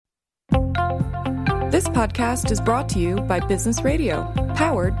This podcast is brought to you by Business Radio,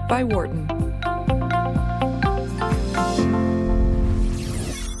 powered by Wharton.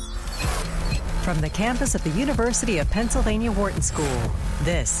 From the campus of the University of Pennsylvania Wharton School,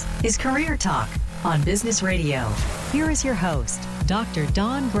 this is Career Talk on Business Radio. Here is your host, Dr.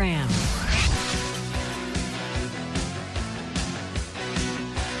 Don Graham.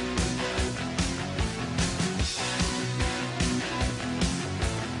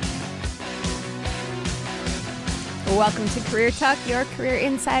 Welcome to Career Talk, your career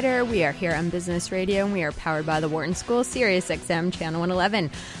insider. We are here on Business Radio, and we are powered by the Wharton School, Sirius XM, Channel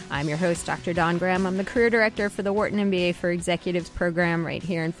 111. I'm your host, Dr. Don Graham. I'm the career director for the Wharton MBA for Executives program right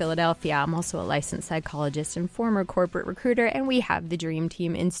here in Philadelphia. I'm also a licensed psychologist and former corporate recruiter, and we have the dream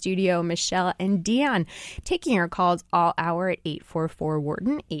team in studio, Michelle and Dion, taking your calls all hour at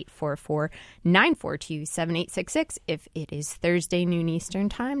 844-WHARTON, 844-942-7866. If it is Thursday, noon Eastern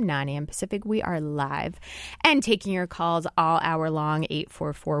Time, 9 a.m. Pacific, we are live. And taking your calls all hour long,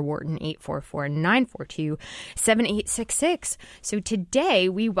 844-WHARTON, 844-942-7866. So today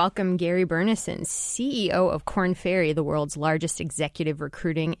we welcome Gary Burnison, CEO of Korn Ferry, the world's largest executive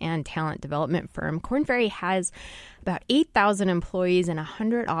recruiting and talent development firm. Korn Ferry has about 8,000 employees and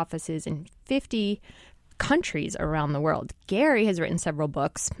 100 offices in 50 countries around the world. Gary has written several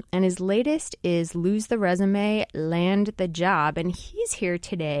books, and his latest is Lose the Resume, Land the Job. And he's here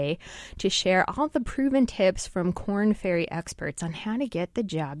today to share all the proven tips from Korn Ferry experts on how to get the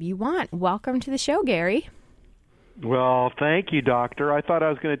job you want. Welcome to the show, Gary. Well, thank you, doctor. I thought I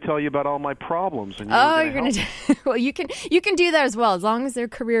was going to tell you about all my problems. And you're going to well, you can do that as well, as long as they're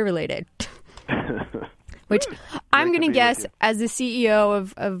career related. Which I'm going to guess, as the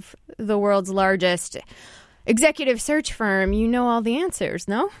CEO of the world's largest executive search firm, you know all the answers,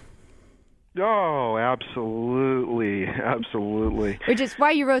 no? Oh, absolutely. Absolutely. Which is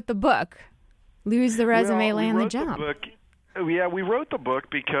why you wrote the book, Lose the Resume, Land the Job. Yeah, we wrote the book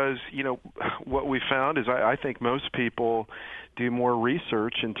because, what we found is I think most people do more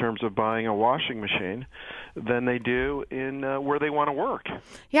research in terms of buying a washing machine than they do in where they want to work.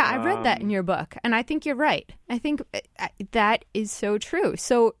 Yeah, I read that in your book, and I think you're right. I think that is so true.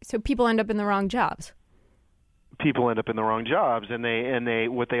 So people end up in the wrong jobs. People end up in the wrong jobs, and they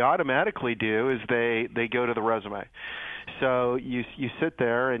what they automatically do is they go to the resume. So you sit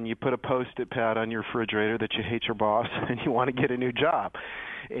there and you put a Post-it pad on your refrigerator that you hate your boss and you want to get a new job,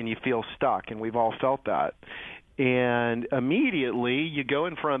 and you feel stuck, and we've all felt that. And immediately you go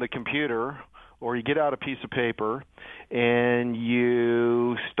in front of the computer or you get out a piece of paper and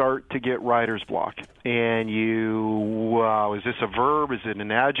you start to get writer's block. And is this a verb? Is it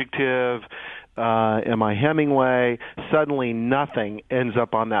an adjective? Am I Hemingway? Suddenly nothing ends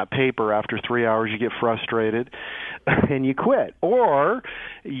up on that paper. After 3 hours you get frustrated and you quit. Or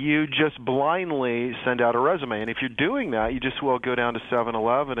you just blindly send out a resume. And if you're doing that, you just will go down to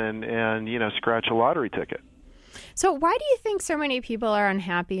 7-Eleven and scratch a lottery ticket. So why do you think so many people are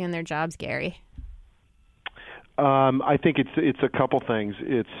unhappy in their jobs, Gary? I think it's a couple things.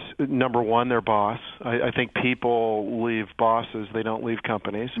 It's number one, their boss. I think people leave bosses; they don't leave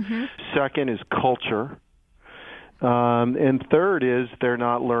companies. Mm-hmm. Second is culture, and third is they're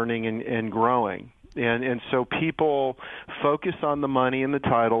not learning and growing. And so people focus on the money and the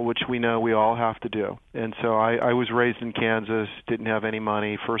title, which we know we all have to do. And so I was raised in Kansas, didn't have any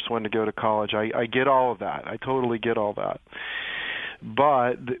money, first one to go to college. I get all of that. I totally get all that.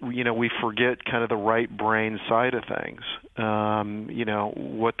 But, we forget kind of the right brain side of things,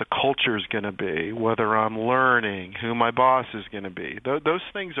 what the culture is going to be, whether I'm learning, who my boss is going to be. Those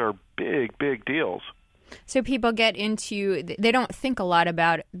things are big, big deals. So people get into, they don't think a lot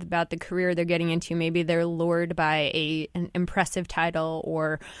about the career they're getting into. Maybe they're lured by an impressive title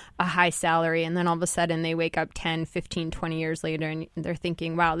or a high salary, and then all of a sudden they wake up 10, 15, 20 years later and they're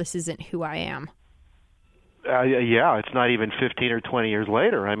thinking, wow, this isn't who I am. Yeah, it's not even 15 or 20 years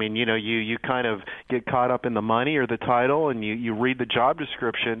later. I mean, you kind of get caught up in the money or the title, and you read the job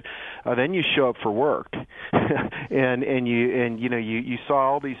description, then you show up for work, and you saw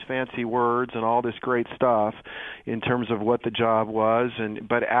all these fancy words and all this great stuff in terms of what the job was,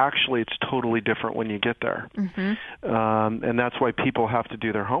 but actually it's totally different when you get there, mm-hmm. And that's why people have to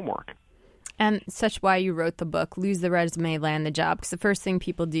do their homework. And such why you wrote the book, Lose the Resume, Land the Job, because the first thing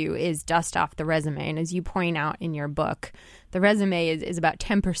people do is dust off the resume. And as you point out in your book, the resume is about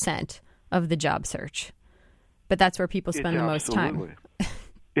 10% of the job search. But that's where people spend the most time.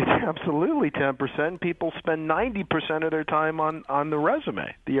 It's absolutely 10%. People spend 90% of their time on the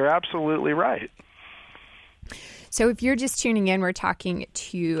resume. You're absolutely right. So if you're just tuning in, we're talking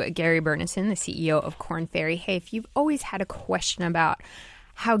to Gary Burnison, the CEO of Korn Ferry. Hey, if you've always had a question about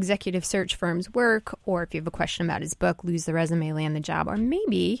how executive search firms work, or if you have a question about his book, Lose the Resume, Land the Job, or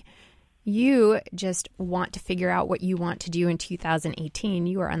maybe you just want to figure out what you want to do in 2018,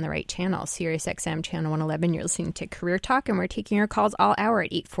 you are on the right channel. SiriusXM Channel 111. You're listening to Career Talk, and we're taking your calls all hour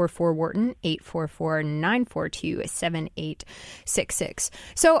at 844-WHARTON, 844-942-7866.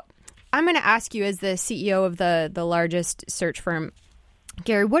 So I'm going to ask you, as the CEO of the largest search firm,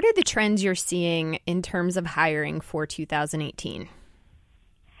 Gary, what are the trends you're seeing in terms of hiring for 2018?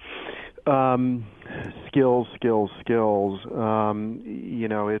 Skills.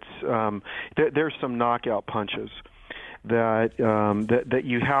 There's some knockout punches that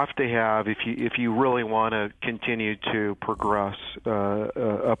you have to have if you really want to continue to progress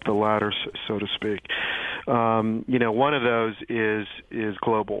up the ladder, so to speak. One of those is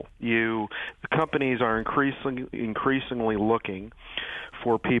global. Companies are increasingly looking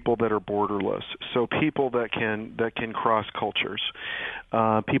for people that are borderless, so people that can cross cultures,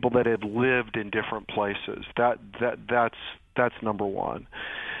 people that have lived in different places. That's number one.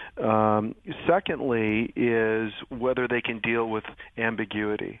 Secondly is whether they can deal with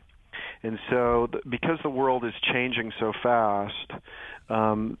ambiguity. And so because the world is changing so fast,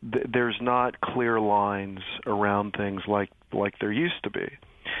 there's not clear lines around things like there used to be.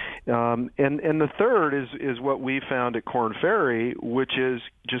 And the third is what we found at Korn Ferry, which is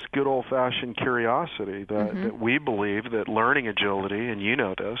just good old-fashioned curiosity, that we believe that learning agility, and you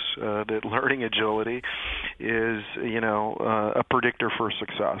know this, that learning agility is, a predictor for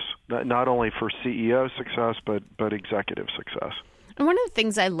success, not only for CEO success, but executive success. And one of the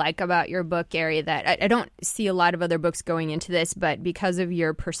things I like about your book, Gary, that I don't see a lot of other books going into this, but because of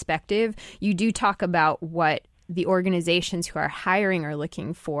your perspective, you do talk about what the organizations who are hiring are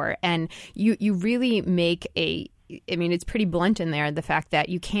looking for. And you really make it's pretty blunt in there, the fact that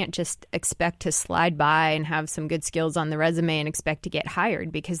you can't just expect to slide by and have some good skills on the resume and expect to get hired,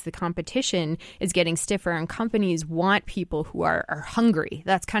 because the competition is getting stiffer and companies want people who are hungry.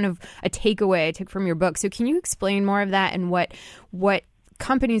 That's kind of a takeaway I took from your book. So can you explain more of that and what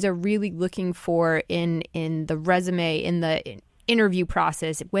companies are really looking for in the resume, in the interview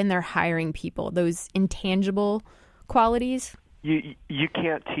process when they're hiring people, those intangible qualities? You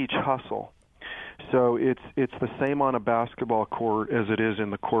can't teach hustle. So it's the same on a basketball court as it is in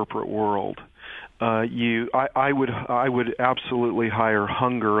the corporate world. I would absolutely hire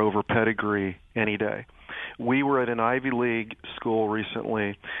hunger over pedigree any day. We were at an Ivy League school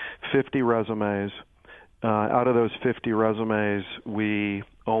recently, 50 resumes. Out of those 50 resumes, we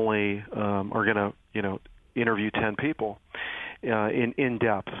only are going to interview 10 people. In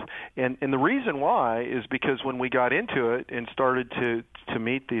depth, and the reason why is because when we got into it and started to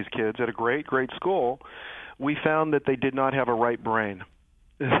meet these kids at a great school, we found that they did not have a right brain.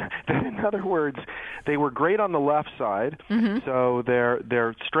 In other words, they were great on the left side, so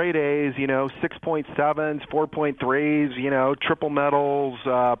they're straight A's, 6.7s, 4.3s, triple medals,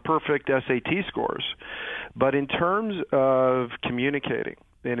 perfect SAT scores, but in terms of communicating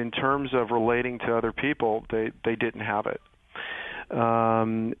and in terms of relating to other people, they didn't have it.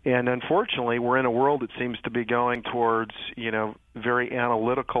 And unfortunately, we're in a world that seems to be going towards, very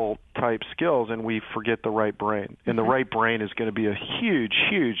analytical type skills, and we forget the right brain. And the right brain is going to be a huge,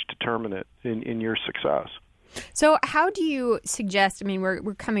 huge determinant in your success. So how do you suggest,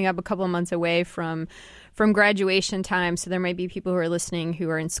 we're coming up a couple of months away from graduation time, so there might be people who are listening who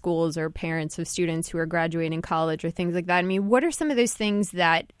are in schools or parents of students who are graduating college or things like that. What are some of those things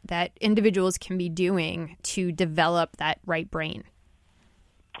that individuals can be doing to develop that right brain?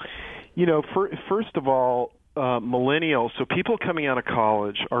 First of all, millennials, so people coming out of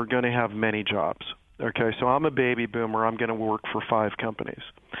college are going to have many jobs. Okay, so I'm a baby boomer. I'm going to work for 5 companies.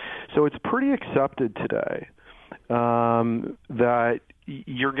 So it's pretty accepted today that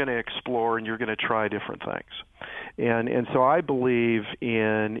you're going to explore and you're going to try different things. And so I believe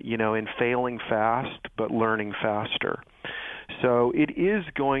in failing fast but learning faster. So it is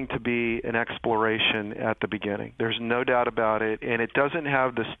going to be an exploration at the beginning. There's no doubt about it, and it doesn't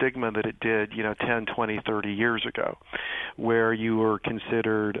have the stigma that it did, 10, 20, 30 years ago, where you were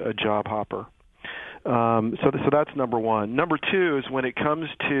considered a job hopper. So that's number one. Number two is when it comes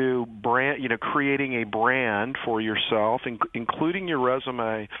to brand, creating a brand for yourself, including your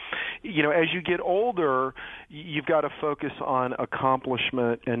resume. As you get older, you've got to focus on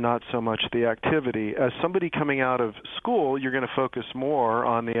accomplishment and not so much the activity. As somebody coming out of school, you're going to focus more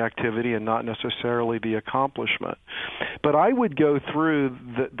on the activity and not necessarily the accomplishment. But I would go through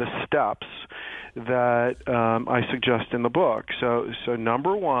the steps that I suggest in the book. So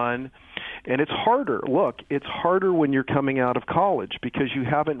number one. And it's harder. Look, it's harder when you're coming out of college because you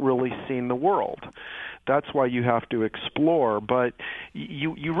haven't really seen the world. That's why you have to explore. But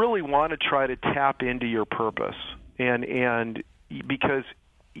you really want to try to tap into your purpose, and because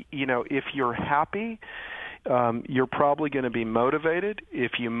if you're happy, you're probably going to be motivated.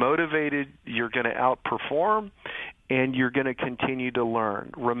 If you're motivated, you're going to outperform, and you're going to continue to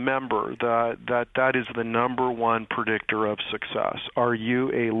learn. Remember that is the number one predictor of success. Are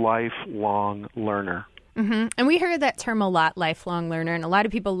you a lifelong learner? Mm-hmm. And we hear that term a lot, lifelong learner, and a lot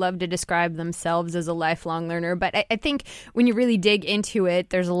of people love to describe themselves as a lifelong learner. But I think when you really dig into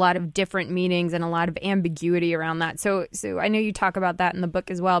it, there's a lot of different meanings and a lot of ambiguity around that. So I know you talk about that in the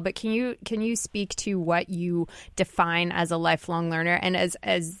book as well. But can you speak to what you define as a lifelong learner, and as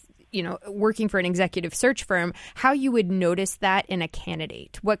working for an executive search firm, how you would notice that in a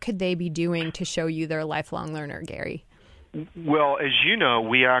candidate? What could they be doing to show you they're a lifelong learner, Gary? Well, as you know,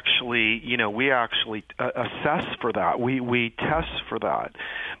 we actually assess for that. We test for that.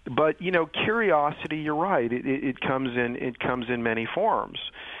 But curiosity, you're right. It comes in many forms.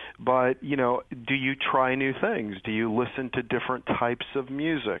 But do you try new things? Do you listen to different types of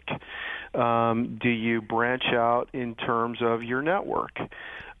music? Do you branch out in terms of your network?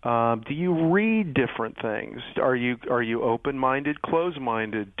 Do you read different things? Are you open-minded,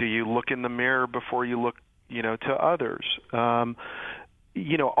 closed-minded? Do you look in the mirror before you look to others?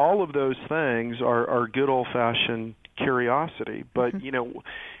 All of those things are good old-fashioned curiosity. But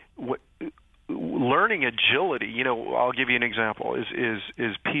learning agility. I'll give you an example.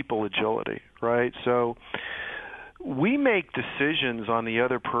 Is people agility, right? So we make decisions on the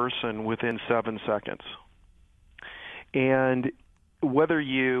other person within 7 seconds, and whether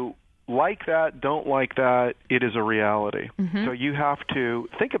you like that, don't like that, it is a reality. Mm-hmm. So you have to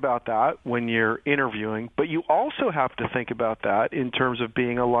think about that when you're interviewing, but you also have to think about that in terms of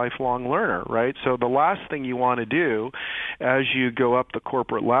being a lifelong learner, right? So the last thing you want to do as you go up the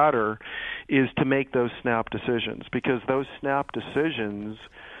corporate ladder is to make those snap decisions, because those snap decisions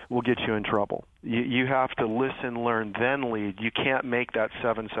will get you in trouble. You have to listen, learn, then lead. You can't make that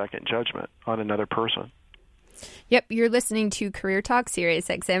 7-second judgment on another person. Yep, you're listening to Career Talk, Sirius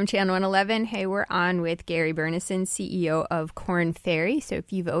XM Channel 111. Hey, we're on with Gary Burnison, CEO of Korn Ferry. So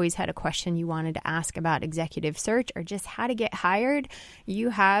if you've always had a question you wanted to ask about executive search or just how to get hired, you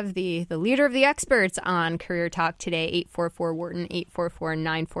have the leader of the experts on Career Talk today, 844-WHARTON,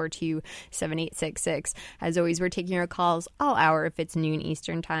 844-942-7866. As always, we're taking your calls all hour if it's noon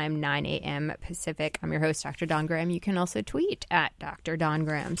Eastern Time, 9 a.m. Pacific. I'm your host, Dr. Dawn Graham. You can also tweet at Dr. Dawn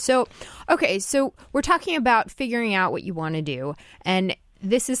Graham. So we're talking about figuring out what you want to do. And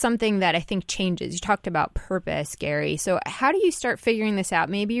this is something that I think changes. You talked about purpose, Gary. So how do you start figuring this out?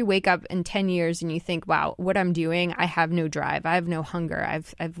 Maybe you wake up in 10 years and you think, wow, what I'm doing, I have no drive. I have no hunger.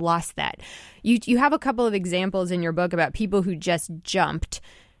 I've lost that. You have a couple of examples in your book about people who just jumped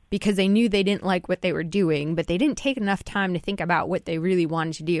because they knew they didn't like what they were doing, but they didn't take enough time to think about what they really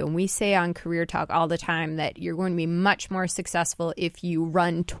wanted to do. And we say on Career Talk all the time that you're going to be much more successful if you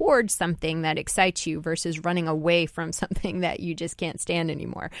run towards something that excites you versus running away from something that you just can't stand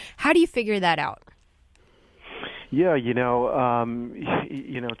anymore. How do you figure that out? Yeah,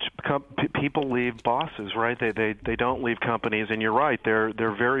 people leave bosses, right? They don't leave companies, and you're right. They're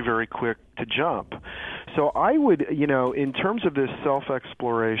very, very quick to jump. So I would, in terms of this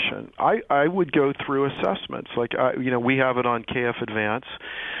self-exploration, I would go through assessments. Like, we have it on KF Advance.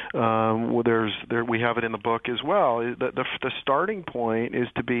 We have it in the book as well. The starting point is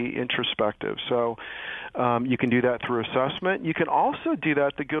to be introspective. So you can do that through assessment. You can also do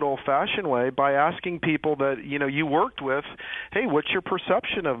that the good old-fashioned way by asking people that you worked with, hey, what's your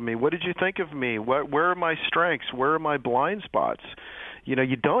perception of me? What did you think of me? Where are my strengths? Where are my blind spots?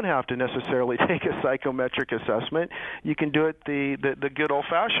 You don't have to necessarily take a psychometric assessment. You can do it the good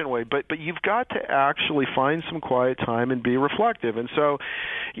old-fashioned way, but you've got to actually find some quiet time and be reflective. And so,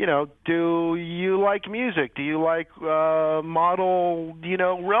 do you like music? Do you like model,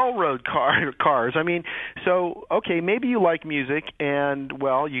 railroad cars? I mean, so okay, maybe you like music, and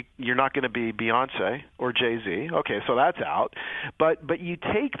well, you're not going to be Beyonce or Jay-Z. Okay, so that's out. But you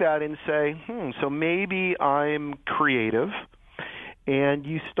take that and say, so maybe I'm creative. And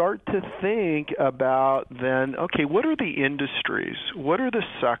you start to think about then, okay, what are the industries? What are the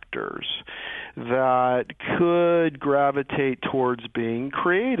sectors that could gravitate towards being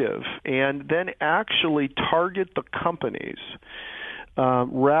creative? And then actually target the companies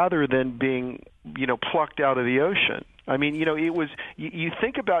rather than being, plucked out of the ocean. I mean, it was you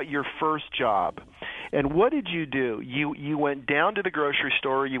think about your first job, and what did you do? You went down to the grocery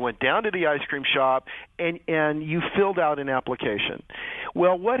store, you went down to the ice cream shop, and you filled out an application.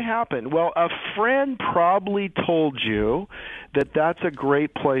 Well, what happened? Well, a friend probably told you that that's a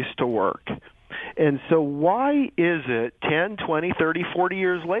great place to work. And so why is it 10, 20, 30, 40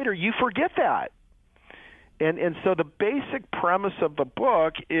 years later you forget that? And so the basic premise of the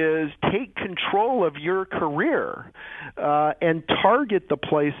book is take control of your career and target the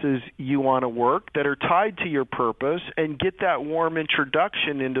places you want to work that are tied to your purpose and get that warm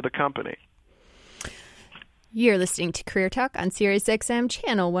introduction into the company. You're listening to Career Talk on Sirius XM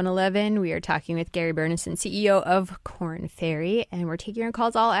Channel 111. We are talking with Gary Burnison, CEO of Korn Ferry, and we're taking your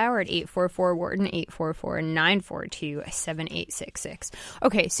calls all hour at 844-WHARTON, 844-942-7866.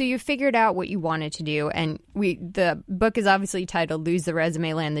 Okay, so you figured out what you wanted to do, and the book is obviously titled Lose the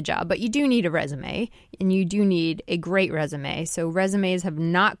Resume, Land the Job, but you do need a resume, and you do need a great resume. So resumes have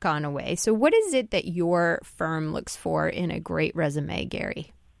not gone away. So what is it that your firm looks for in a great resume,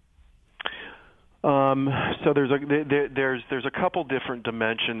 Gary? So there's a couple different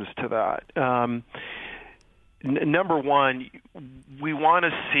dimensions to that. Number one, we want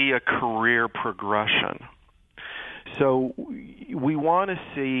to see a career progression. So we want to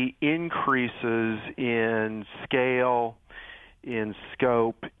see increases in scale, in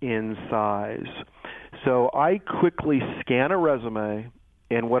scope, in size. So I quickly scan a resume,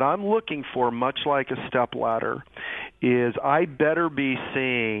 and what I'm looking for, much like a stepladder, is I better be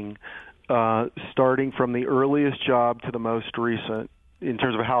seeing starting from the earliest job to the most recent in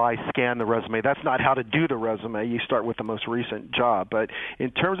terms of how I scan the resume. That's not how to do the resume. You start with the most recent job. But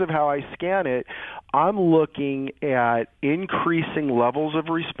in terms of how I scan it, I'm looking at increasing levels of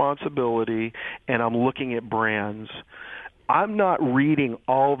responsibility, and I'm looking at brands. I'm not reading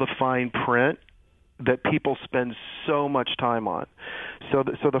all the fine print that people spend so much time on. So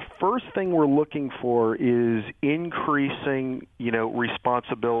the first thing we're looking for is increasing,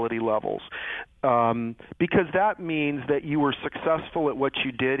 responsibility levels, because that means that you were successful at what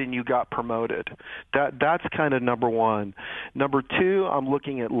you did and you got promoted. That's kind of number one. Number two, I'm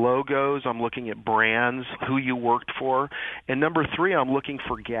looking at logos. I'm looking at brands, who you worked for. And number three, I'm looking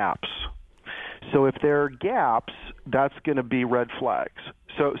for gaps. So if there are gaps, that's going to be red flags.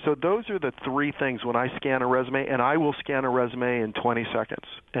 So those are the three things when I scan a resume, and I will scan a resume in 20 seconds,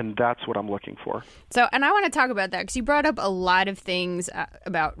 and that's what I'm looking for. So, and I want to talk about that because you brought up a lot of things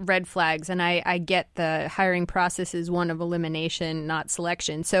about red flags, and I get the hiring process is one of elimination, not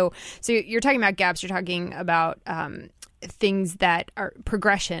selection. So you're talking about gaps, you're talking about things that are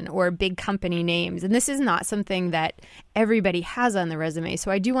progression or big company names. And this is not something that everybody has on the resume. So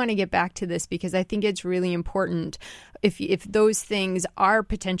I do want to get back to this because I think it's really important if those things are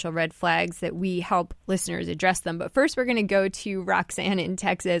potential red flags that we help listeners address them. But first, we're going to go to Roxanne in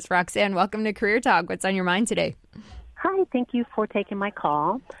Texas. Roxanne, welcome to Career Talk. What's on your mind today? Hi, thank you for taking my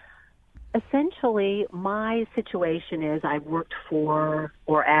call. Essentially, my situation is I've worked for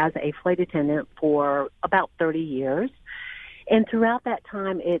or as a flight attendant for about 30 years. And throughout that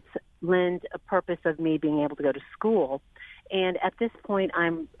time, it's lent a purpose of me being able to go to school. And at this point,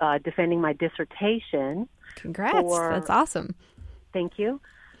 I'm defending my dissertation. Congrats. That's awesome. Thank you.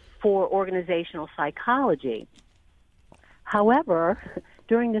 For organizational psychology. However,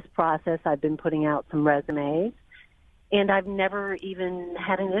 during this process, I've been putting out some resumes, and I've never even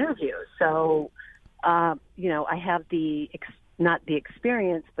had an interview. So, I have not the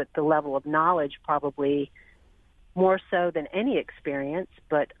experience, but the level of knowledge probably more so than any experience,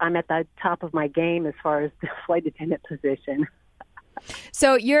 but I'm at the top of my game as far as the flight attendant position.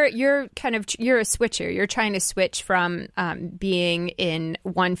 So you're a switcher. You're trying to switch from being in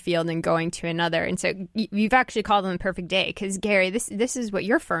one field and going to another. And so you've actually called on the perfect day because, Gary, this is what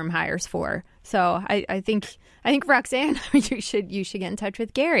your firm hires for. So I think Roxanne, you should get in touch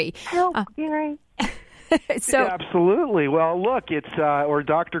with Gary. Help, Gary. So absolutely. Well, look, it's or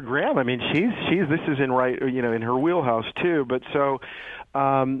Dr. Graham. I mean, she's this is in her wheelhouse too. But so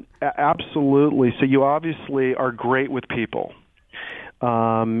absolutely. So you obviously are great with people.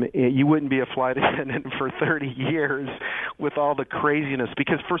 You wouldn't be a flight attendant for 30 years with all the craziness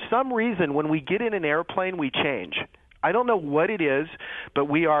because for some reason when we get in an airplane we change. I don't know what it is, but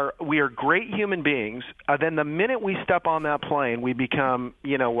we are great human beings. Then the minute we step on that plane, we become,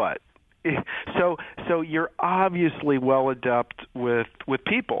 what? So you're obviously well adept with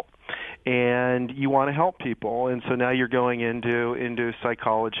people, and you want to help people, and so now you're going into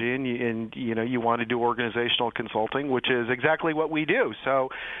psychology, and you want to do organizational consulting, which is exactly what we do. So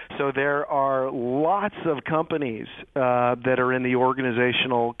there are lots of companies that are in the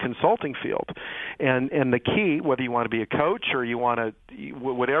organizational consulting field, and the key, whether you want to be a coach or you want to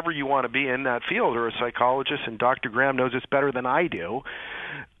whatever you want to be in that field, or a psychologist, and Dr. Graham knows this better than I do.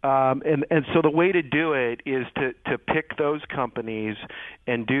 And so the way to do it is to pick those companies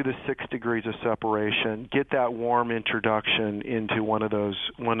and do the 6 degrees of separation, get that warm introduction into one of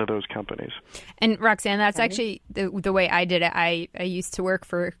those companies. And Roxanne, that's actually the way I did it. I used to work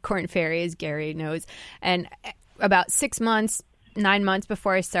for Korn Ferry, as Gary knows, and about 9 months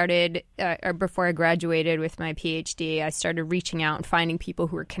before I started, or before I graduated with my PhD, I started reaching out and finding people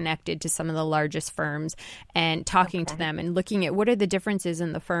who were connected to some of the largest firms and talking to them and looking at what are the differences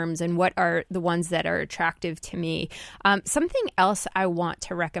in the firms and what are the ones that are attractive to me. Something else I want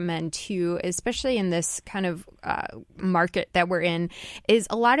to recommend too, especially in this kind of market that we're in, is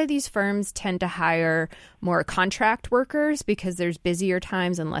a lot of these firms tend to hire more contract workers because there's busier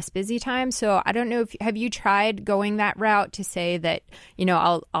times and less busy times. So I don't know have you tried going that route to say that,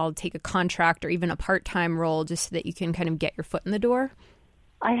 I'll take a contract or even a part-time role just so that you can kind of get your foot in the door?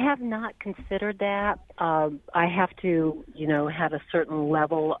 I have not considered that. I have to, have a certain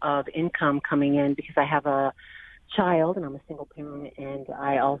level of income coming in because I have a child and I'm a single parent, and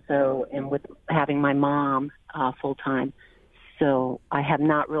I also am with having my mom full-time. So I have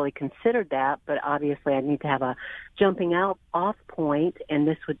not really considered that, but obviously I need to have a jumping off point, and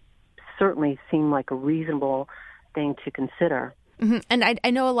this would certainly seem like a reasonable thing to consider. Mm-hmm. And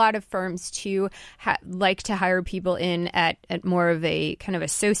I know a lot of firms, too, like to hire people in at more of a kind of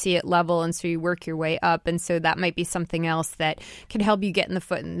associate level, and so you work your way up. And so that might be something else that can help you get in the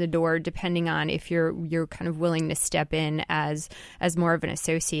foot in the door, depending on if you're kind of willing to step in as more of an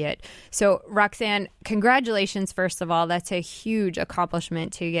associate. So, Roxanne, congratulations, first of all. That's a huge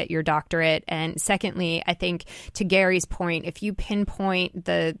accomplishment to get your doctorate. And secondly, I think to Gary's point, if you pinpoint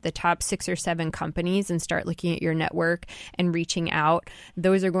the top 6 or 7 companies and start looking at your network and reaching out,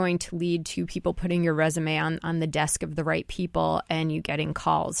 those are going to lead to people putting your resume on the desk of the right people and you getting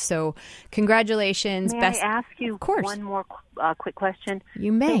calls. So congratulations. May I ask you one more quick question?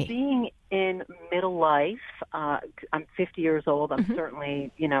 You may. So being in middle life, I'm 50 years old. I'm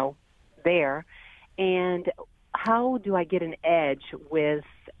certainly, there. And how do I get an edge with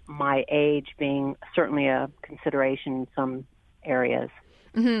my age being certainly a consideration in some areas?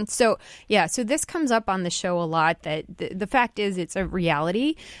 Mm-hmm. So this comes up on the show a lot, that the fact is it's a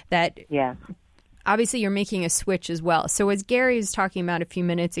reality that obviously you're making a switch as well. So as Gary was talking about a few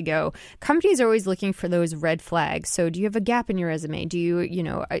minutes ago, companies are always looking for those red flags. So do you have a gap in your resume? Do you,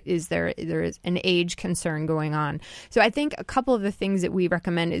 is there is an age concern going on? So I think a couple of the things that we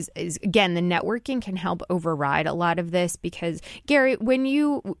recommend is again, the networking can help override a lot of this, because Gary, when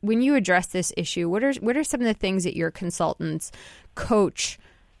you address this issue, what are some of the things that your consultants coach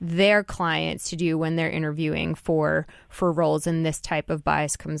their clients to do when they're interviewing for roles and this type of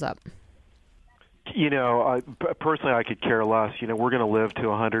bias comes up? Personally, I could care less. We're going to live to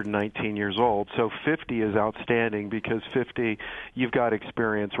 119 years old. So 50 is outstanding, because 50, you've got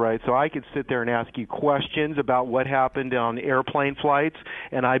experience, right? So I could sit there and ask you questions about what happened on airplane flights,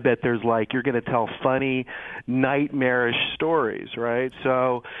 and I bet there's you're going to tell funny, nightmarish stories, right?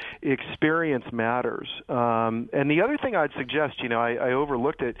 So experience matters. And the other thing I'd suggest, I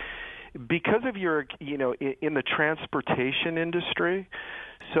overlooked it, because of your, in the transportation industry,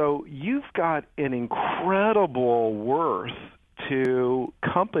 so you've got an incredible worth to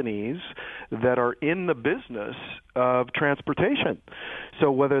companies that are in the business of transportation.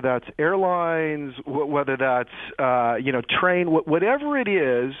 So whether that's airlines, whether that's train, whatever it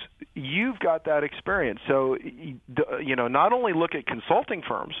is, you've got that experience. So not only look at consulting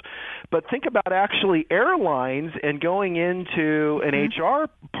firms, but think about actually airlines and going into an HR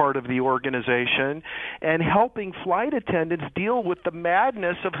part of the organization and helping flight attendants deal with the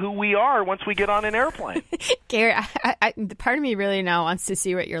madness of who we are once we get on an airplane. Gary, part of me really now wants to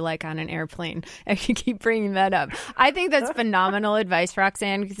see what you're like on an airplane. If you keep bringing that up, I think that's phenomenal advice,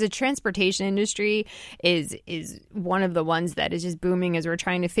 Roxanne, because the transportation industry is one of the ones that is just booming as we're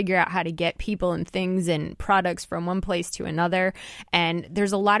trying to figure out how to get people and things and products from one place to another. And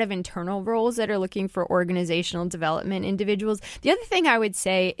there's a lot of internal roles that are looking for organizational development individuals. The other thing I would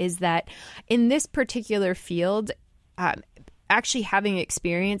say is that in this particular field, actually having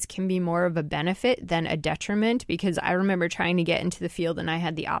experience can be more of a benefit than a detriment, because I remember trying to get into the field and I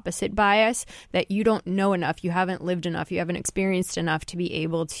had the opposite bias, that you don't know enough, you haven't lived enough, you haven't experienced enough to be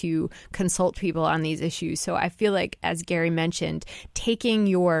able to consult people on these issues. So I feel like, as Gary mentioned, taking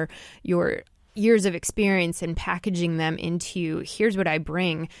your years of experience and packaging them into here's what I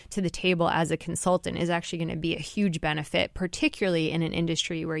bring to the table as a consultant is actually going to be a huge benefit, particularly in an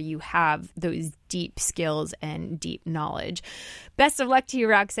industry where you have those deep skills and deep knowledge. Best of luck to you,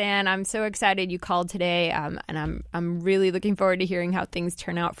 Roxanne. I'm so excited you called today, and I'm really looking forward to hearing how things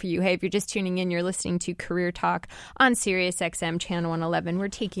turn out for you. Hey, if you're just tuning in, you're listening to Career Talk on Sirius XM Channel 111. We're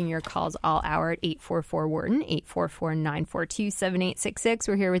taking your calls all hour at 844-WHARTON, 844-942-7866.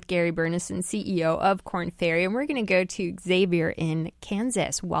 We're here with Gary Burnison, CEO of Korn Ferry, and we're going to go to Xavier in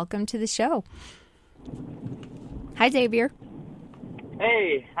Kansas. Welcome to the show. Hi, Xavier.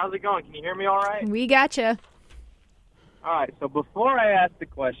 Hey, how's it going? Can you hear me all right? We gotcha. All right, so before I ask the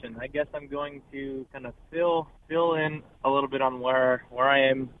question, I guess I'm going to kind of fill in a little bit on where I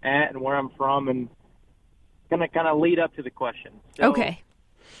am at and where I'm from, and going to kind of lead up to the question. So, okay.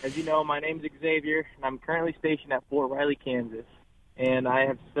 As you know, my name's Xavier, and I'm currently stationed at Fort Riley, Kansas, and I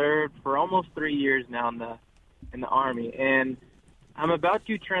have served for almost 3 years now in the Army, and I'm about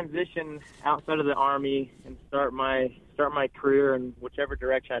to transition outside of the Army and start my career in whichever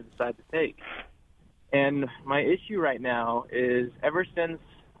direction I decide to take. And my issue right now is ever since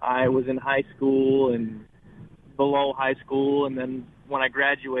I was in high school and below high school, and then when I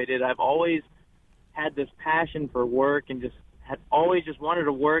graduated, I've always had this passion for work and had always wanted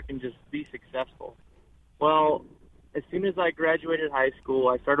to work and just be successful. Well, as soon as I graduated high school,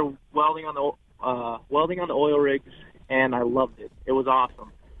 I started welding on the oil rigs, and I loved it. It was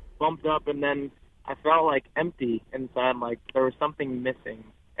awesome. Bumped up, and then I felt like empty inside, like there was something missing.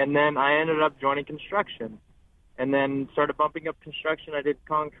 And then I ended up joining construction, and then started bumping up construction. I did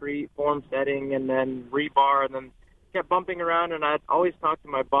concrete, form setting, and then rebar, and then kept bumping around. And I'd always talk to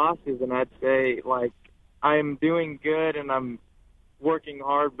my bosses, and I'd say, like, I'm doing good and I'm working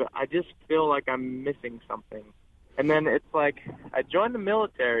hard, but I just feel like I'm missing something. And then it's like I joined the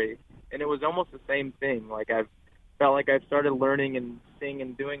military, and it was almost the same thing. Like I felt like I've started learning and seeing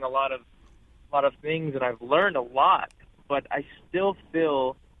and doing a lot of things, and I've learned a lot, but I still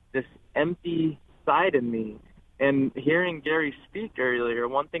feel this empty side in me. And hearing Gary speak earlier,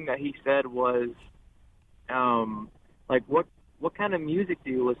 one thing that he said was, like, what kind of music do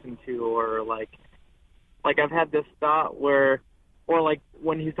you listen to? Or like I've had this thought where, or like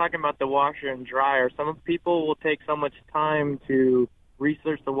when he's talking about the washer and dryer, some people will take so much time to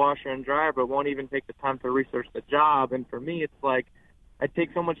research the washer and dryer, but won't even take the time to research the job. And for me, it's like, I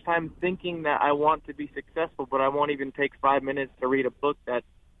take so much time thinking that I want to be successful, but I won't even take 5 minutes to read a book that,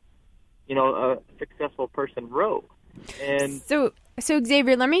 a successful person wrote. And so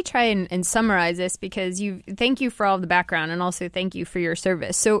Xavier, let me try and summarize this, because thank you for all the background, and also thank you for your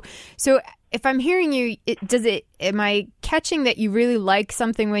service. So if I'm hearing you, am I catching that you really like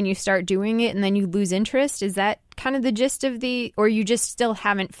something when you start doing it and then you lose interest? Is that kind of the gist of or you just still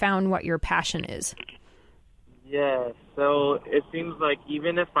haven't found what your passion is? Yeah, so it seems like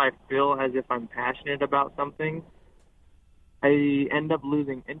even if I feel as if I'm passionate about something, I end up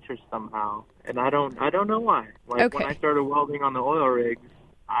losing interest somehow, and I don't know why. Like okay. When I started welding on the oil rigs,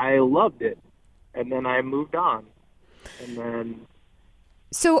 I loved it, and then I moved on, and then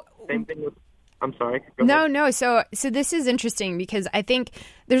same thing with. I'm sorry. Go ahead. No. So this is interesting, because I think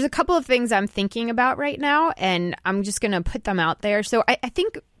there's a couple of things I'm thinking about right now, and I'm just going to put them out there. So I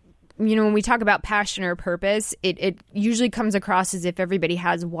think, when we talk about passion or purpose, it usually comes across as if everybody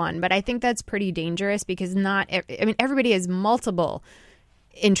has one. But I think that's pretty dangerous, because everybody has multiple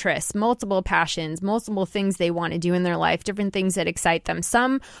interests, multiple passions, multiple things they want to do in their life, different things that excite them.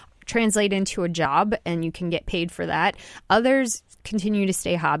 Some translate into a job and you can get paid for that. Others continue to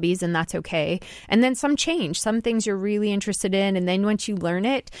stay hobbies, and that's okay. And then some change. Some things you're really interested in, and then once you learn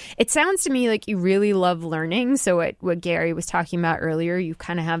it sounds to me like you really love learning. So what Gary was talking about earlier, you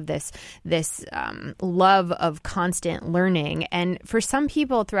kind of have this love of constant learning. And for some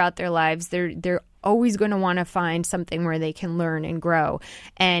people throughout their lives, they're always going to want to find something where they can learn and grow.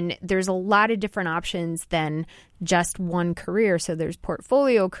 And there's a lot of different options than just one career. So there's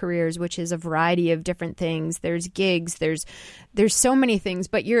portfolio careers, which is a variety of different things. There's gigs. There's so many things,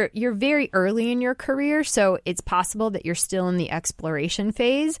 but you're very early in your career. So it's possible that you're still in the exploration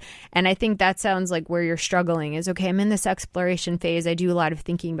phase. And I think that sounds like where you're struggling is, okay, I'm in this exploration phase. I do a lot of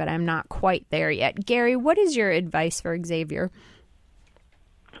thinking, but I'm not quite there yet. Gary, what is your advice for Xavier?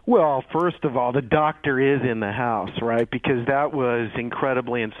 Well, first of all, the doctor is in the house, right? Because that was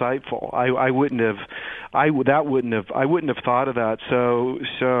incredibly insightful. I wouldn't have thought of that. So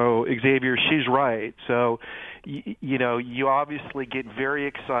Xavier, she's right. So you obviously get very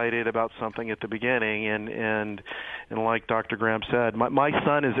excited about something at the beginning, and like Dr. Graham said, my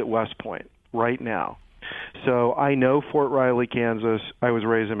son is at West Point right now. So I know Fort Riley, Kansas. I was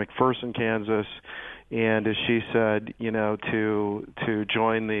raised in McPherson, Kansas. And as she said, to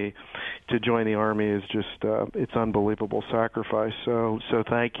join the Army is just it's unbelievable sacrifice. So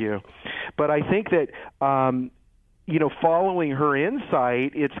thank you. But I think that following her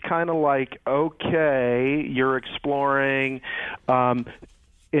insight, it's kind of like, okay, you're exploring, and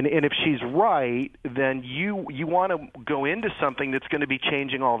if she's right, then you want to go into something that's going to be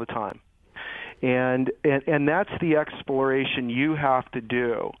changing all the time. And that's the exploration you have to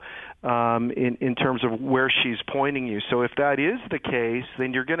do in terms of where she's pointing you. So if that is the case,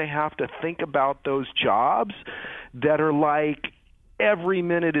 then you're going to have to think about those jobs that are like every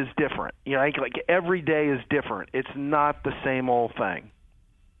minute is different. Like every day is different. It's not the same old thing.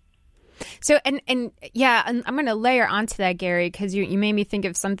 So, and I'm going to layer onto that, Gary, because you made me think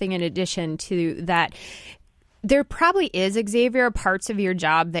of something in addition to that. There probably is, Xavier, parts of your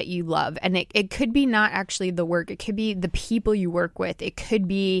job that you love. And it could be not actually the work. It could be the people you work with. It could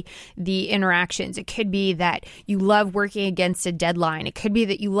be the interactions. It could be that you love working against a deadline. It could be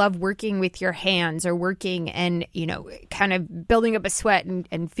that you love working with your hands or working and, kind of building up a sweat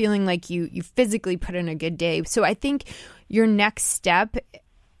and feeling like you physically put in a good day. So I think your next step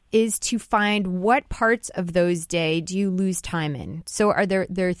is to find what parts of those days do you lose time in. So are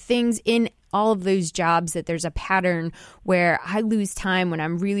there things in all of those jobs that there's a pattern where I lose time when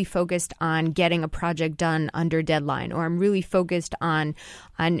I'm really focused on getting a project done under deadline, or I'm really focused on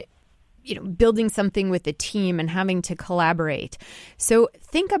building something with a team and having to collaborate. So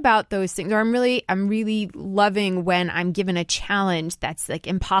think about those things. Or I'm really loving when I'm given a challenge that's like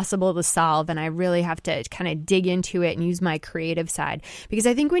impossible to solve, and I really have to kind of dig into it and use my creative side. Because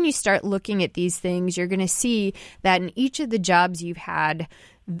I think when you start looking at these things, you're going to see that in each of the jobs you've had,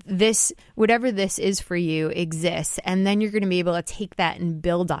 whatever this is for you exists, and then you're going to be able to take that and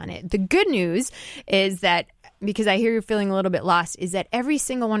build on it. The good news is that, because I hear you're feeling a little bit lost, is that every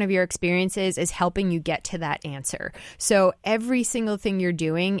single one of your experiences is helping you get to that answer. So every single thing you're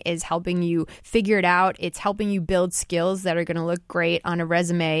doing is helping you figure it out. It's helping you build skills that are going to look great on a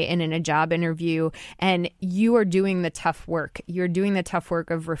resume and in a job interview. And you are doing the tough work. You're doing the tough work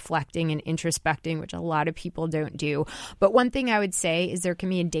of reflecting and introspecting, which a lot of people don't do. But one thing I would say is there can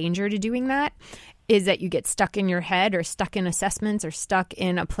be a danger to doing that, is that you get stuck in your head or stuck in assessments or stuck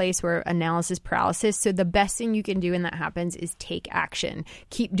in a place where analysis paralysis. So the best thing you can do when that happens is take action.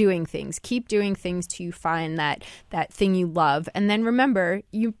 Keep doing things. Keep doing things to find that thing you love. And then remember,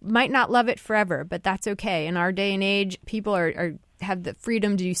 you might not love it forever, but that's okay. In our day and age, people have the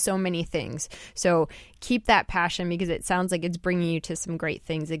freedom to do so many things. So keep that passion, because it sounds like it's bringing you to some great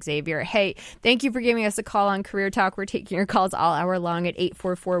things, Xavier. Hey, thank you for giving us a call on Career Talk. We're taking your calls all hour long at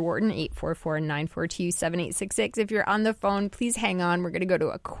 844-WHARTON, 844-942-7866. If you're on the phone, please hang on. We're going to go to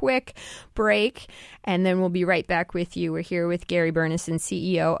a quick break, and then we'll be right back with you. We're here with Gary Burnison,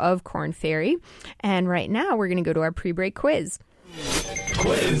 CEO of Korn Ferry. And right now, we're going to go to our pre-break quiz.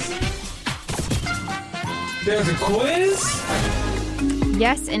 Quiz? There's a quiz?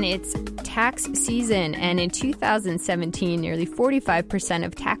 Yes, and it's tax season. And in 2017, nearly 45%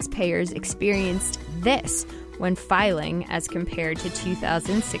 of taxpayers experienced this when filing as compared to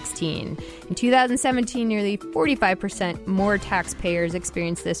 2016. In 2017, nearly 45% more taxpayers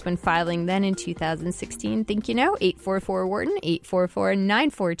experienced this when filing than in 2016. Think you know? 844-WHARTON,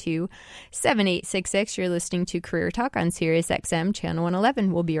 844-942-7866. You're listening to Career Talk on Sirius XM, Channel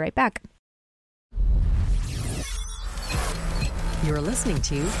 111. We'll be right back. You're listening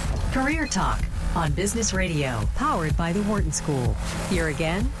to Career Talk on Business Radio, powered by the Wharton School. Here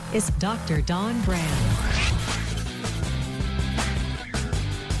again is Dr. Dawn Graham.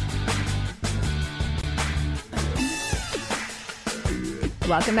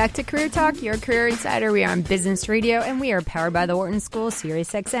 Welcome back to Career Talk, your career insider. We are on Business Radio, and we are powered by the Wharton School,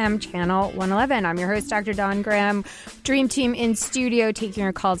 Sirius XM, Channel 111. I'm your host, Dr. Dawn Graham. Dream Team in studio, taking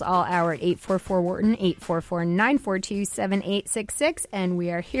your calls all hour at 844-WHARTON, 844-942-7866. And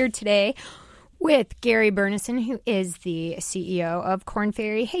we are here today with Gary Burnison, who is the CEO of Korn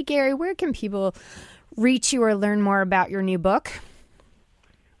Ferry. Hey, Gary, where can people reach you or learn more about your new book?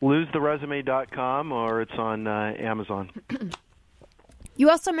 LoseTheResume.com, or it's on Amazon. You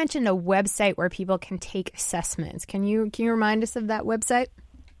also mentioned a website where people can take assessments. Can you remind us of that website?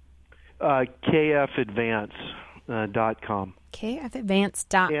 KFadvance.com.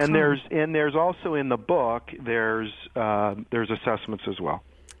 KFadvance.com. And there's also in the book there's assessments as well.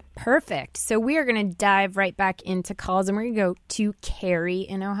 Perfect. So we are going to dive right back into calls, and we're going to go to Carrie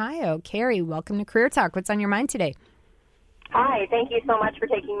in Ohio. Carrie, welcome to Career Talk. What's on your mind today? Hi. Thank you so much for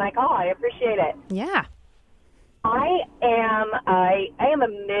taking my call. I appreciate it. Yeah. I am a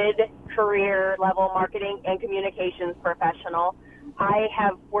mid-career level marketing and communications professional. I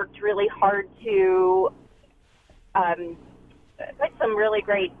have worked really hard to put some really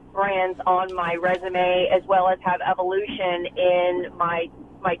great brands on my resume, as well as have evolution in my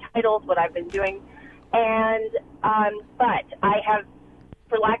my titles, what I've been doing. And but I have,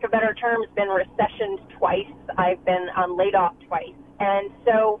 for lack of better terms, been recessioned twice. I've been laid off twice. And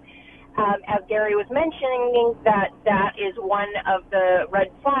so, as Gary was mentioning, that is one of the red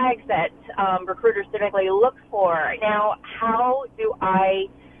flags that recruiters typically look for. Now,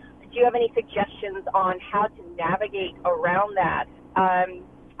 do you have any suggestions on how to navigate around that?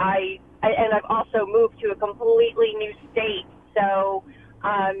 I've also moved to a completely new state, so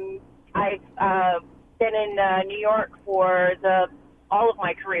I've been in New York for all of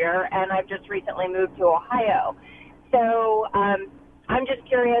my career, and I've just recently moved to Ohio. So I'm just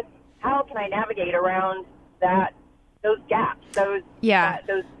curious, how can I navigate around those gaps, those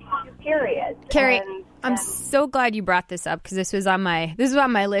periods? Carrie, I'm so glad you brought this up, because this was on my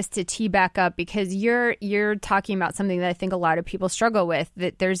list to tee back up, because you're talking about something that I think a lot of people struggle with,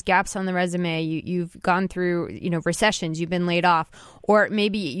 that there's gaps on the resume. You've gone through, recessions, you've been laid off, or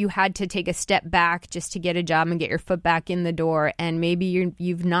maybe you had to take a step back just to get a job and get your foot back in the door, and maybe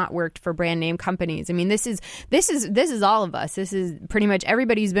you've not worked for brand name companies. I mean, this is all of us. This is pretty much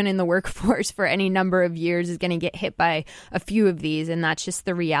everybody who's been in the workforce for any number of years is going to get hit by a few of these, and that's just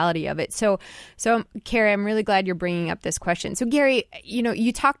the reality of it. So Carrie, I'm really glad you're bringing up this question. So Gary,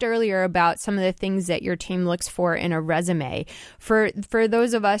 you talked earlier about some of the things that your team looks for in a resume. For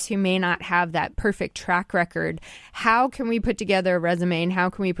those of us who may not have that perfect track record, how can we put together a resume, and how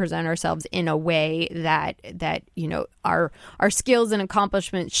can we present ourselves in a way that our skills and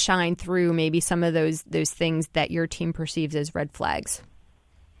accomplishments shine through maybe some of those things that your team perceives as red flags?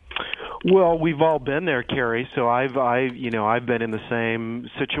 Well, we've all been there, Carrie. So I've been in the same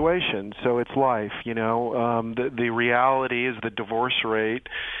situation. So it's life. The reality is the divorce rate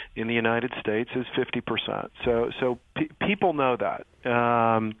in the United States is 50%. So people know that.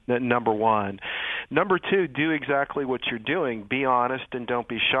 Number one. Number two, do exactly what you're doing. Be honest and don't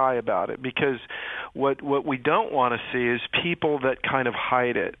be shy about it. Because what we don't want to see is people that kind of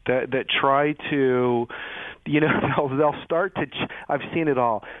hide it, that try to. They'll start to. I've seen it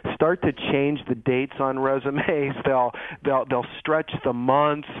all. Start to change the dates on resumes. They'll stretch the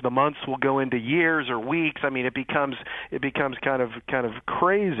months. The months will go into years or weeks. I mean, it becomes kind of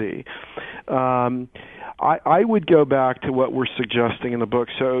crazy. I would go back to what we're suggesting in the book.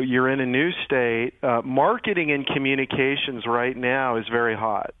 So you're in a new state. Marketing and communications right now is very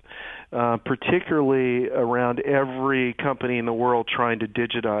hot. Particularly around every company in the world trying to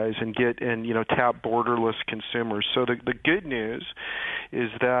digitize and tap borderless consumers. So the good news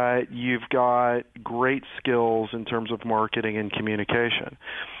is that you've got great skills in terms of marketing and communication.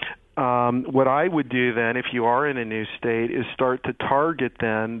 What I would do then, if you are in a new state, is start to target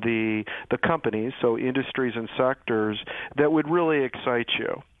then the companies, so industries and sectors that would really excite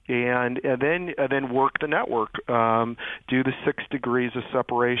you. And then work the network, do the 6 degrees of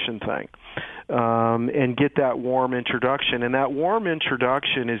separation thing, and get that warm introduction. And that warm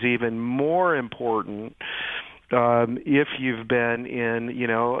introduction is even more important if you've been in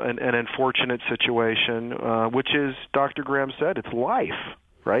an unfortunate situation, which is, Dr. Graham said, it's life.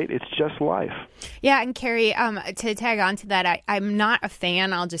 Right? It's just life. Yeah, and Carrie, to tag on to that, I'm not a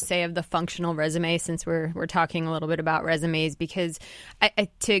fan, I'll just say, of the functional resume, since we're talking a little bit about resumes, because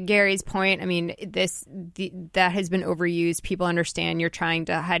to Gary's point, I mean, that has been overused. People understand you're trying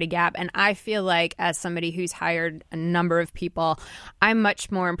to hide a gap. And I feel like, as somebody who's hired a number of people, I'm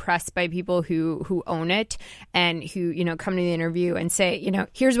much more impressed by people who own it and who, come to the interview and say,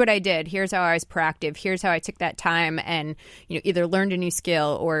 here's what I did. Here's how I was proactive. Here's how I took that time and, either learned a new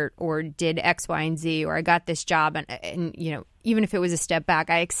skill or did X, Y, and Z, or I got this job and even if it was a step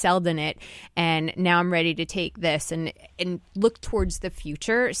back, I excelled in it, and now I'm ready to take this and look towards the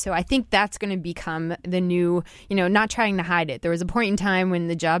future. So I think that's going to become the new, not trying to hide it. There was a point in time when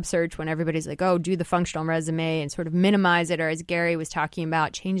the job search, when everybody's like, oh, do the functional resume and sort of minimize it, or as Gary was talking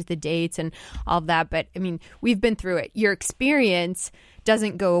about, change the dates and all of that. But I mean, we've been through it. Your experience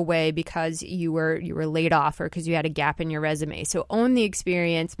doesn't go away because you were laid off or because you had a gap in your resume. So own the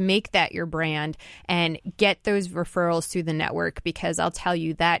experience, make that your brand, and get those referrals through the network, because I'll tell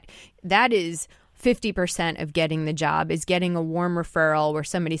you that is 50% of getting the job, is getting a warm referral where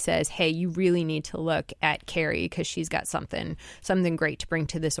somebody says, hey, you really need to look at Carrie because she's got something great to bring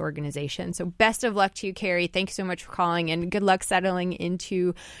to this organization. So best of luck to you, Carrie. Thanks so much for calling, and good luck settling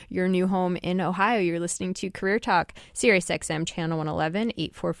into your new home in Ohio. You're listening to Career Talk, Sirius XM Channel 111,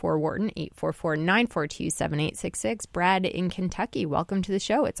 844-WHARTON, 844-942-7866. Brad in Kentucky, welcome to the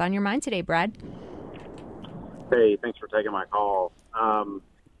show. It's on your mind today, Brad. Hey, thanks for taking my call.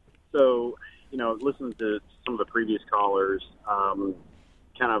 Listening to some of the previous callers, kind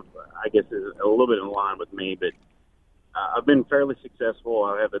of, I guess, is a little bit in line with me, but I've been fairly successful.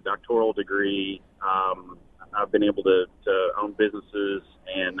 I have a doctoral degree. I've been able to own businesses,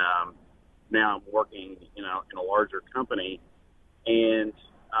 and now I'm working, in a larger company, and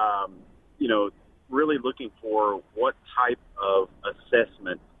really looking for what type of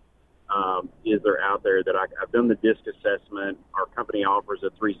assessment is there out there that I've done the DISC assessment. Our company offers a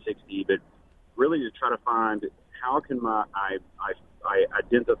 360, but really to try to find how can I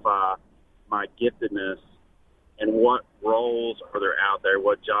identify my giftedness and what roles are there out there,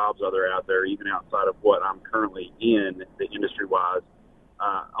 what jobs are there out there, even outside of what I'm currently in, the industry-wise,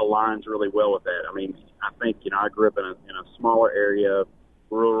 aligns really well with that. I mean, I think, I grew up in a smaller area,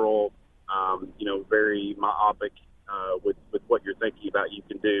 rural, very myopic with what you're thinking about you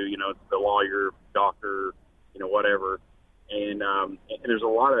can do, the lawyer, doctor, whatever. And there's a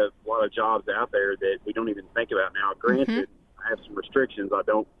lot of jobs out there that we don't even think about now. Granted, I have some restrictions. I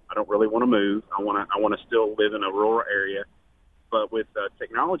don't really want to move. I want to still live in a rural area. But with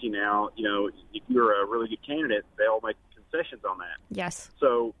technology now, if you're a really good candidate, they'll make concessions on that. Yes.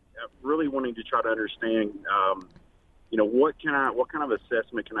 So really wanting to try to understand, what kind of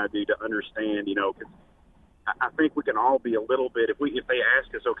assessment can I do to understand, because I think we can all be a little bit, if they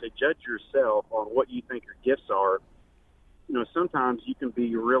ask us, okay, judge yourself on what you think your gifts are, sometimes you can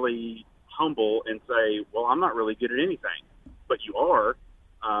be really humble and say, well, I'm not really good at anything, but you are.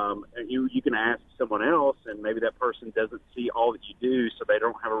 And you can ask someone else, and maybe that person doesn't see all that you do, so they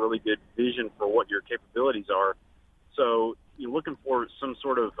don't have a really good vision for what your capabilities are. So you're looking for some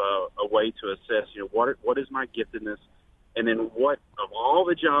sort of a way to assess, what is my giftedness, and then what of all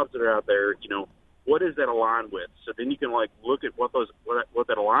the jobs that are out there, what does that align with? So then you can look at what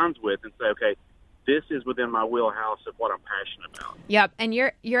that aligns with and say, okay, this is within my wheelhouse of what I'm passionate about. Yep. And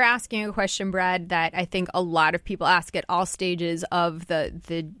you're asking a question, Brad, that I think a lot of people ask at all stages of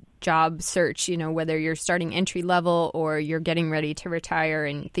the job search, whether you're starting entry level or you're getting ready to retire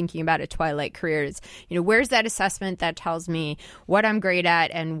and thinking about a twilight career is, where's that assessment that tells me what I'm great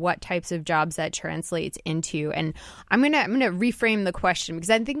at and what types of jobs that translates into? And I'm gonna reframe the question, because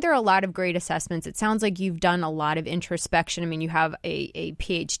I think there are a lot of great assessments. It sounds like you've done a lot of introspection. I mean, you have a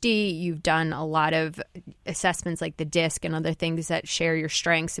PhD, you've done a lot of assessments like the DISC and other things that share your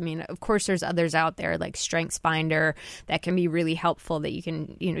strengths. I mean, of course, there's others out there like StrengthsFinder that can be really helpful that you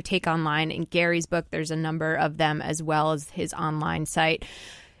can, take online. In Gary's book, there's a number of them, as well as his online site.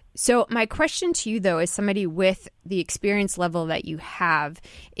 So my question to you, though, as somebody with the experience level that you have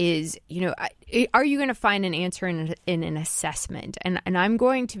is, are you going to find an answer in an assessment? And I'm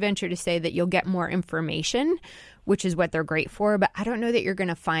going to venture to say that you'll get more information, which is what they're great for, but I don't know that you're going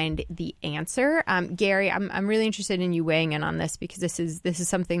to find the answer. Gary, I'm really interested in you weighing in on this, because this is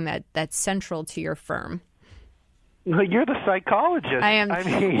something that's central to your firm. Well, you're the psychologist. I am.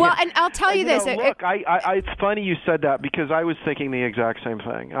 Well, and I'll tell you this. Look, it's funny you said that, because I was thinking the exact same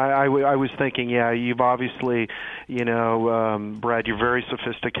thing. I was thinking, you've obviously, Brad, you're very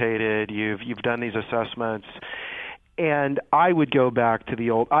sophisticated. You've done these assessments. And I would go back to the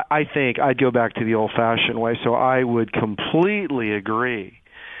old. I think I'd go back to the old-fashioned way. So I would completely agree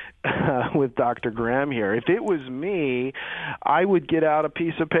with Dr. Graham here. If it was me, I would get out a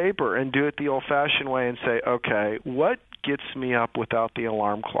piece of paper and do it the old-fashioned way and say, okay, what gets me up without the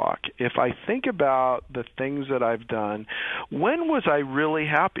alarm clock? If I think about the things that I've done, when was I really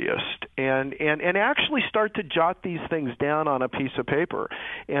happiest? And actually start to jot these things down on a piece of paper.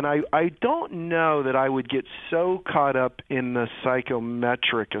 And I don't know that I would get so caught up in the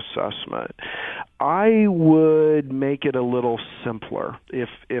psychometric assessment. I would make it a little simpler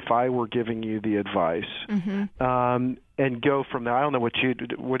if I were giving you the advice. Mm-hmm. And go from there. I don't know what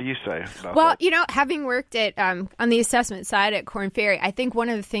do you say about that? Having worked at on the assessment side at Korn Ferry, I think one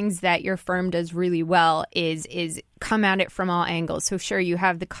of the things that your firm does really well is come at it from all angles. So sure, you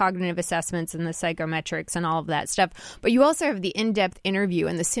have the cognitive assessments and the psychometrics and all of that stuff, but you also have the in-depth interview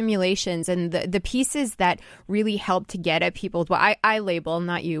and the simulations and the pieces that really help to get at people's, I label,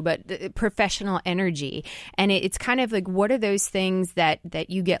 not you, but professional energy. And it's kind of like, what are those things that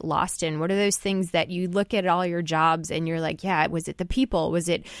you get lost in? What are those things that you look at all your jobs and you're like, yeah, was it the people? Was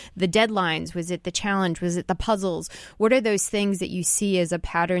it the deadlines? Was it the challenge? Was it the puzzles? What are those things that you see as a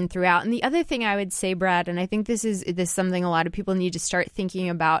pattern throughout? And the other thing I would say, Brad, and I think this is something a lot of people need to start thinking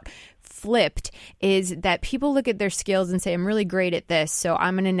about flipped is that people look at their skills and say, I'm really great at this, so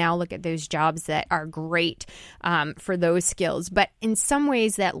I'm going to now look at those jobs that are great for those skills. But in some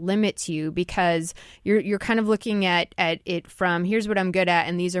ways that limits you because you're kind of looking at it from here's what I'm good at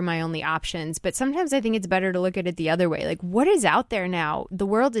and these are my only options. But sometimes I think it's better to look at it the other way. Like, what is out there now? The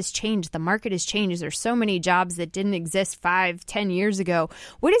world has changed. The market has changed. There's so many jobs that didn't exist 5-10 years ago.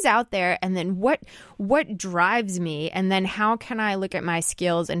 What is out there? And then what drives me? And then how can I look at my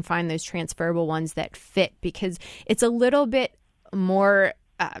skills and find those transferable ones that fit? Because it's a little bit more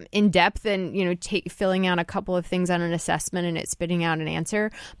in depth than, filling out a couple of things on an assessment and it spitting out an answer.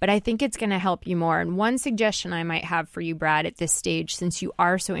 But I think it's going to help you more. And one suggestion I might have for you, Brad, at this stage, since you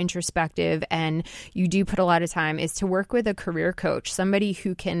are so introspective and you do put a lot of time, is to work with a career coach, somebody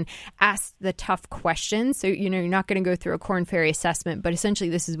who can ask the tough questions. So, you're not going to go through a Korn Ferry assessment, but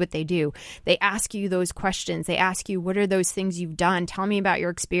essentially this is what they do. They ask you those questions. They ask you, what are those things you've done? Tell me about your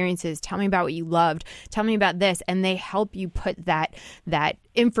experiences. Tell me about what you loved. Tell me about this. And they help you put that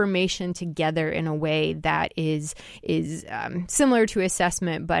information together in a way that is similar to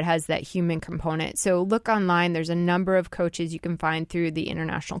assessment but has that human component. So look online. There's a number of coaches you can find through the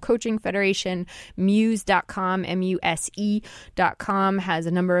International Coaching Federation. Muse.com, MUSE.com has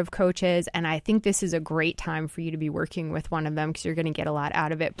a number of coaches, and I think this is a great time for you to be working with one of them because you're going to get a lot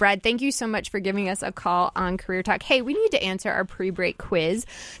out of it. Brad, thank you so much for giving us a call on Career Talk. Hey, we need to answer our pre-break quiz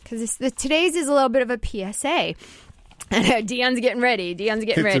because today's is a little bit of a PSA. Dion's getting ready. It's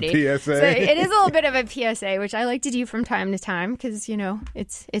a PSA. So it is a little bit of a PSA, which I like to do from time to time because,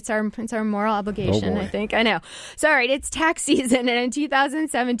 it's our moral obligation, I think. I know. So, all right, it's tax season. And in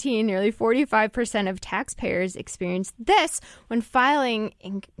 2017, nearly 45% of taxpayers experienced this when filing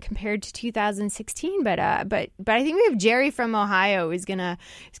compared to 2016. But I think we have Jerry from Ohio who's gonna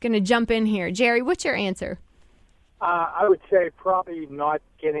jump in here. Jerry, what's your answer? I would say probably not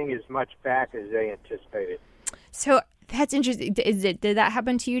getting as much back as they anticipated. So that's interesting. Did that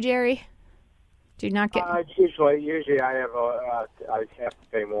happen to you, Jerry? Do you not get? Usually I have to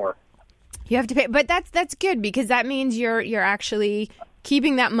pay more. You have to pay, but that's good because that means you're actually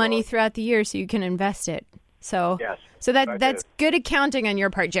keeping that money throughout the year so you can invest it. So yes. So that's good accounting on your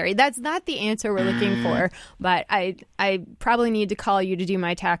part, Jerry. That's not the answer we're looking for, but I probably need to call you to do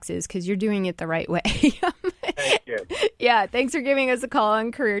my taxes because you're doing it the right way. Thank you. Yeah, thanks for giving us a call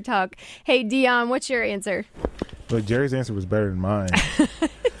on Career Talk. Hey, Dion, what's your answer? Look, Jerry's answer was better than mine.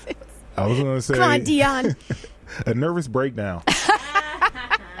 I was going to say... Come on, Dion. A nervous breakdown.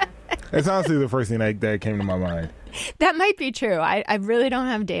 That's honestly the first thing that came to my mind. That might be true. I really don't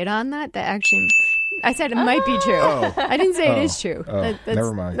have data on that. That actually... I said it might be true. Oh. I didn't say it is true.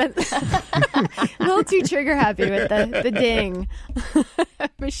 Never mind. A little too trigger happy with the ding.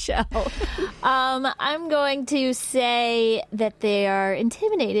 Michelle. I'm going to say that they are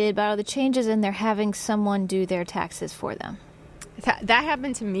intimidated by all the changes and they're having someone do their taxes for them. That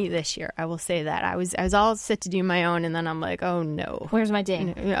happened to me this year. I will say that. I was all set to do my own, and then I'm like, oh, no. Where's my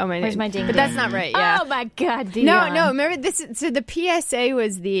ding? Where's my ding? But that's not right, yeah. Oh, my God, Dion. No. Remember this? So the PSA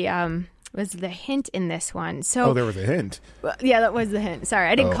was the hint in this one. So there was a hint. Well, yeah, that was the hint. Sorry,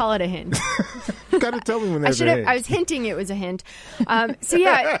 I didn't call it a hint. You got to tell me when there's a hint. I was hinting it was a hint. So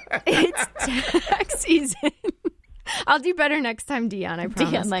yeah, it's tax season. I'll do better next time, Dion, I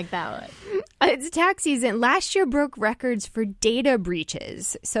promise. Dion like that one. It's tax season. Last year broke records for data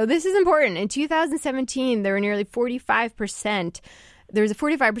breaches. So this is important. In 2017, there were nearly 45%. There was a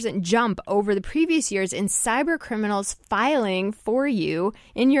 45% jump over the previous years in cyber criminals filing for you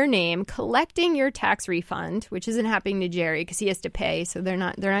in your name, collecting your tax refund, which isn't happening to Jerry because he has to pay, so they're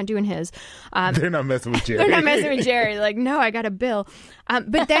not doing his. They're not messing with Jerry. They're not messing with Jerry. Like, no, I got a bill.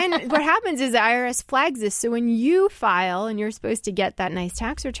 But then what happens is the IRS flags this. So when you file and you're supposed to get that nice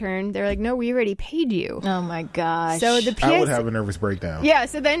tax return, they're like, no, we already paid you. Oh, my gosh. So I would have a nervous breakdown. Yeah,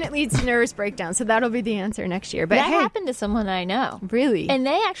 so then it leads to nervous breakdown. So that'll be the answer next year. But that happened to someone I know. Really? And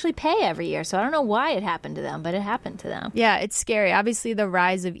they actually pay every year. So I don't know why it happened to them, but it happened to them. Yeah, it's scary. Obviously, the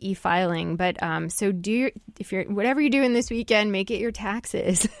rise of e-filing. But so whatever you're doing this weekend, make it your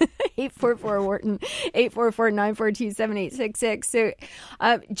taxes. 844-WHARTON, 844-942-7866. So,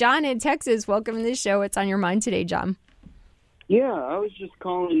 John in Texas, welcome to the show. What's on your mind today, John? Yeah, I was just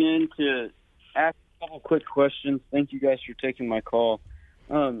calling in to ask a couple quick questions. Thank you guys for taking my call.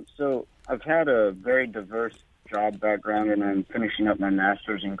 So I've had a very diverse job background, and I'm finishing up my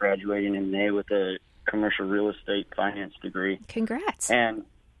master's and graduating in May with a commercial real estate finance degree. Congrats. And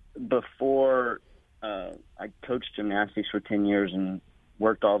before, I coached gymnastics for 10 years and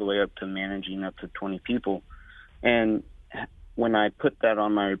worked all the way up to managing up to 20 people. And when I put that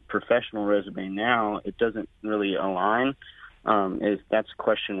on my professional resume now, it doesn't really align. That's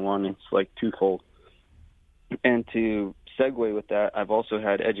question one. It's like twofold. And to segue with that, I've also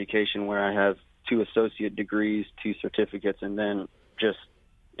had education where I have 2 associate degrees, 2 certificates, and then just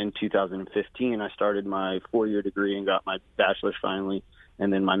in 2015, I started my 4-year degree and got my bachelor's finally,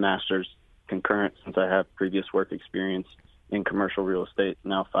 and then my master's concurrent since I have previous work experience in commercial real estate,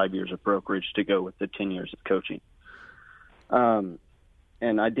 now 5 years of brokerage to go with the 10 years of coaching.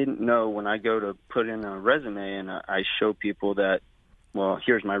 And I didn't know when I go to put in a resume and I show people that, well,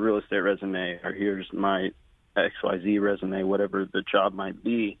 here's my real estate resume or here's my XYZ resume, whatever the job might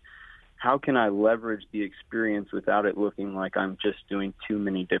be, how can I leverage the experience without it looking like I'm just doing too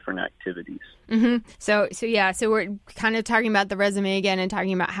many different activities? Mm-hmm. So we're kind of talking about the resume again and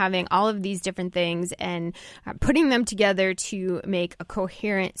talking about having all of these different things and putting them together to make a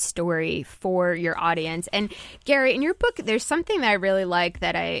coherent story for your audience. And Gary, in your book, there's something that I really like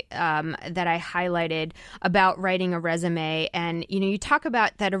that I highlighted about writing a resume. And you talk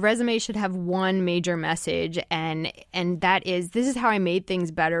about that a resume should have one major message, and that is, this is how I made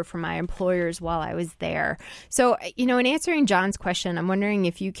things better for my employers while I was there. So, in answering John's question, I'm wondering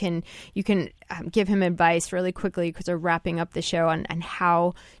if you can give him advice really quickly, because we're wrapping up the show, on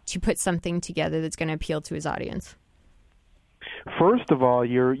how to put something together that's going to appeal to his audience. First of all,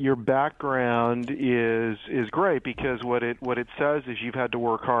 your background is great, because what it says is you've had to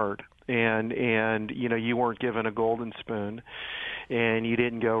work hard, and you weren't given a golden spoon, and you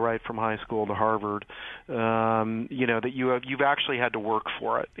didn't go right from high school to Harvard. That you've actually had to work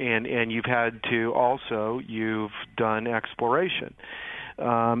for it, and you've had to also, you've done exploration.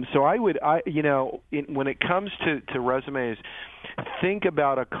 So when it comes to resumes, think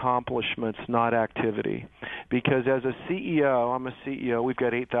about accomplishments, not activity. Because as a CEO, I'm a CEO, we've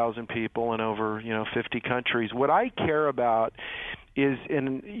got 8,000 people in over 50 countries. What I care about is,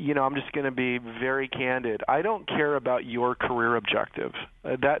 I'm just going to be very candid, I don't care about your career objective.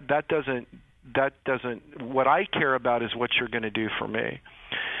 That doesn't. What I care about is what you're going to do for me.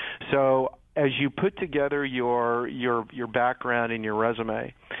 So as you put together your background in your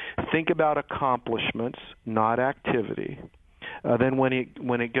resume, think about accomplishments, not activity. Then when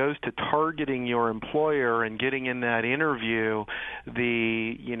it goes to targeting your employer and getting in that interview,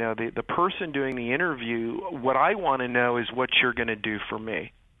 the person doing the interview, what I want to know is what you're going to do for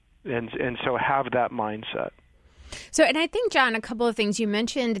me, and so have that mindset. So, and I think, John, a couple of things. You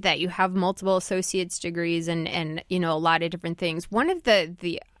mentioned that you have multiple associate's degrees and a lot of different things. One of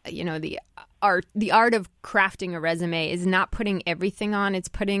the art of crafting a resume is not putting everything on. It's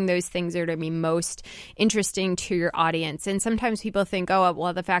putting those things that are going to be most interesting to your audience. And sometimes people think, oh,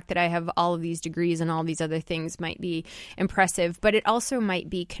 well, the fact that I have all of these degrees and all these other things might be impressive, but it also might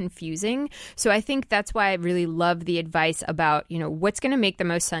be confusing. So I think that's why I really love the advice about, what's going to make the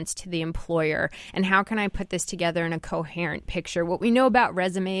most sense to the employer and how can I put this together in a coherent picture. What we know about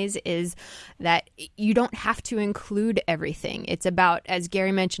resumes is that you don't have to include everything. It's about, as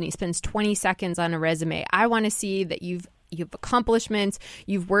Gary mentioned, he spends 20 seconds on a resume. I want to see that you've accomplishments,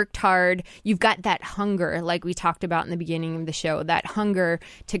 you've worked hard, you've got that hunger, like we talked about in the beginning of the show, that hunger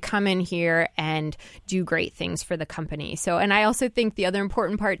to come in here and do great things for the company. So, and I also think the other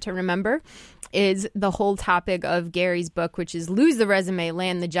important part to remember is the whole topic of Gary's book, which is Lose the Resume,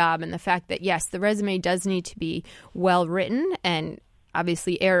 Land the Job, and the fact that, yes, the resume does need to be well written and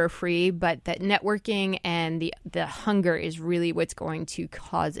obviously error-free, but that networking and the hunger is really what's going to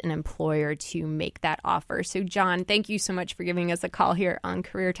cause an employer to make that offer. So, John, thank you so much for giving us a call here on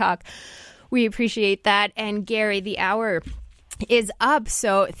Career Talk. We appreciate that. And Gary, the hour is up.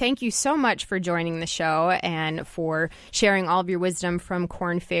 So thank you so much for joining the show and for sharing all of your wisdom from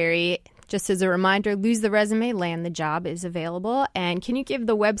Korn Ferry. Just as a reminder, Lose the Resume, Land the Job is available. And can you give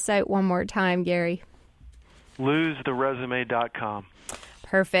the website one more time, Gary? LoseTheResume.com.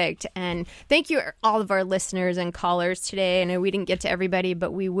 Perfect. And thank you, all of our listeners and callers today. I know we didn't get to everybody,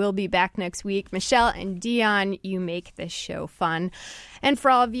 but we will be back next week. Michelle and Dion, you make this show fun. And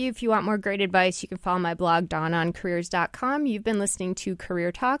for all of you, if you want more great advice, you can follow my blog, DawnOnCareers.com. You've been listening to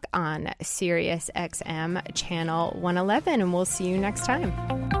Career Talk on Sirius XM Channel 111, and we'll see you next time.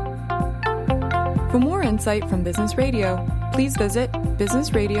 For more insight from Business Radio, please visit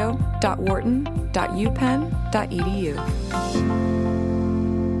businessradio.wharton.upenn.edu.